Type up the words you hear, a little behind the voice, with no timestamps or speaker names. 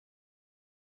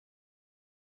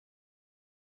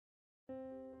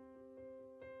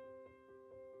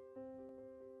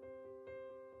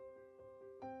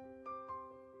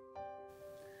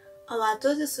Olá a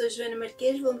todos, eu sou a Joana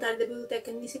Marquês, voluntária da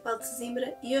Biblioteca Municipal de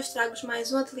Sesimbra e hoje trago-vos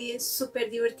mais um ateliê super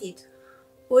divertido.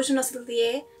 Hoje o nosso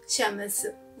ateliê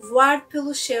chama-se Voar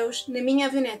pelos céus, minha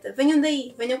avioneta. Venham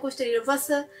daí, venham construir a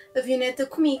vossa avioneta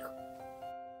comigo.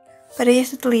 Para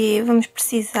este ateliê vamos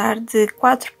precisar de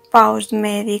 4 paus de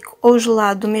médico ou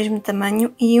gelado do mesmo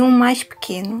tamanho e um mais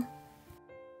pequeno,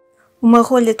 uma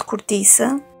rolha de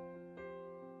cortiça,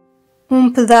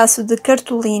 um pedaço de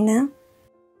cartolina,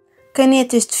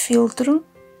 canetas de filtro,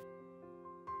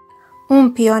 um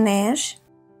pionés,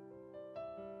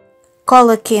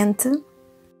 cola quente,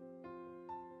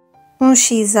 um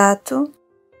x-ato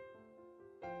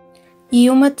e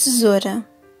uma tesoura.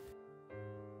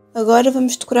 Agora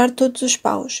vamos decorar todos os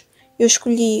paus. Eu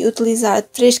escolhi utilizar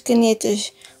 3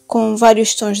 canetas com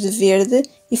vários tons de verde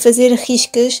e fazer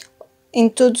riscas em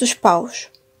todos os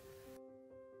paus.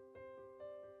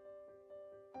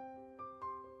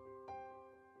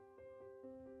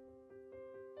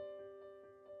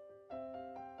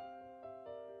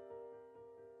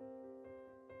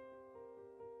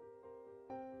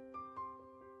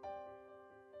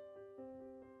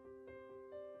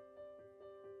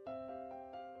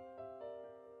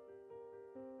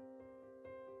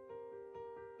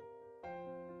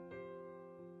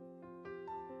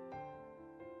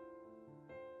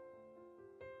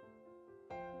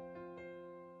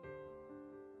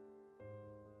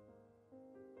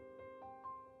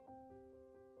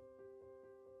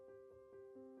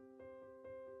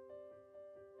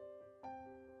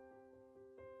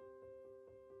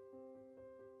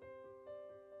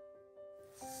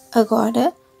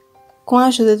 Agora, com a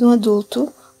ajuda de um adulto,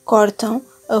 cortam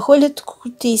a rolha de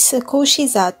cortiça com o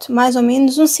x-ato, mais ou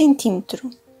menos 1 centímetro.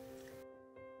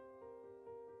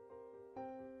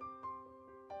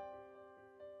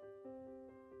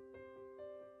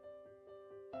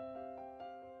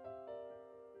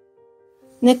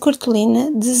 Na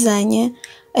cartolina desenha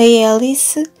a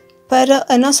hélice para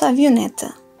a nossa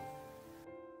avioneta.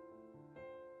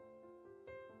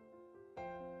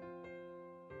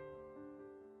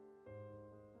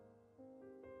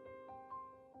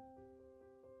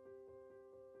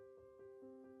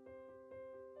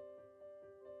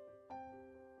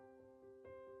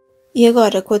 E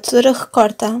agora com a tesoura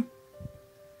recorta.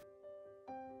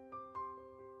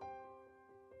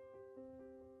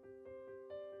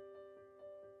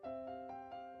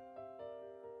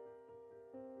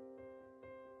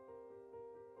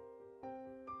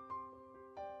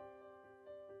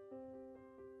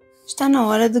 Está na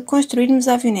hora de construirmos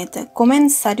a avioneta. Como é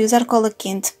necessário usar cola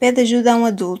quente, pede ajuda a um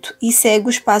adulto e segue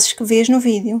os passos que vês no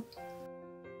vídeo.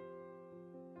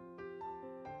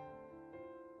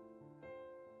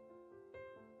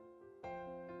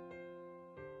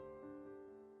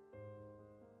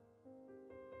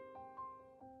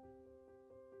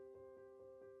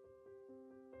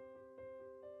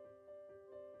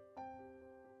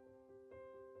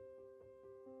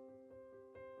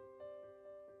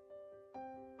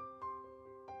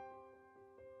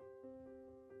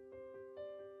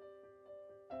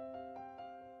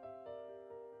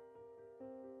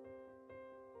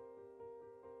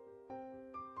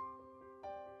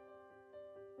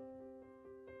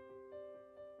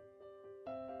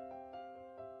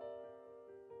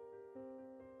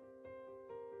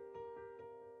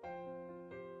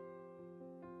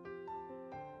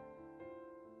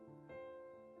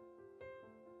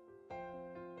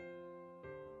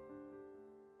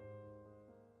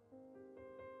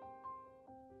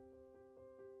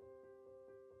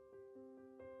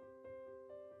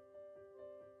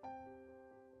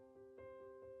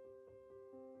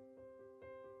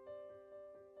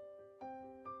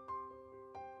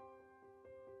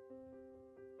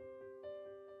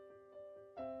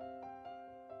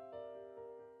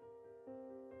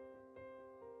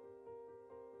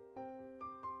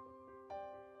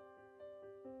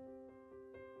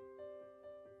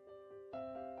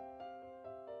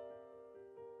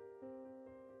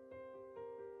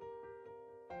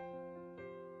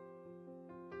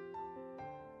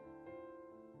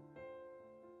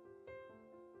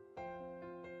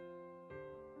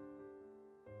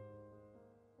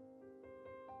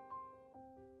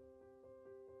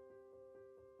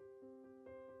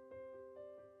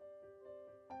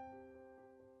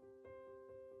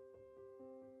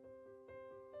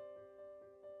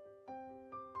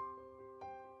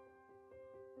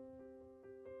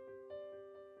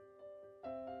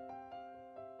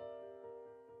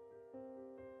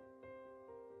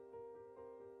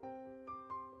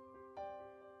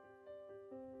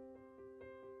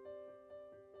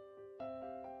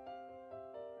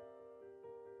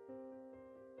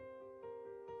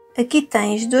 Aqui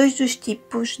tens dois dos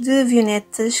tipos de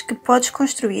avionetas que podes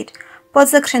construir.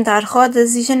 Podes acrescentar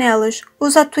rodas e janelas,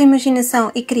 usa a tua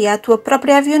imaginação e cria a tua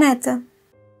própria avioneta.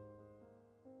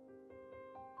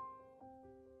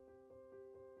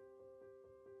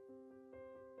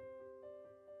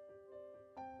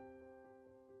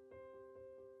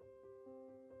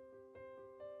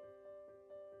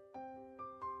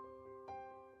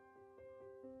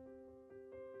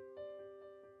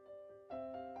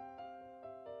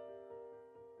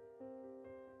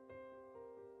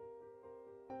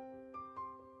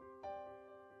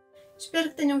 Espero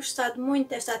que tenham gostado muito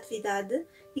desta atividade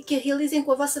e que a realizem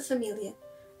com a vossa família.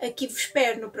 Aqui vos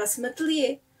espero no próximo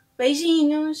ateliê.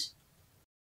 Beijinhos!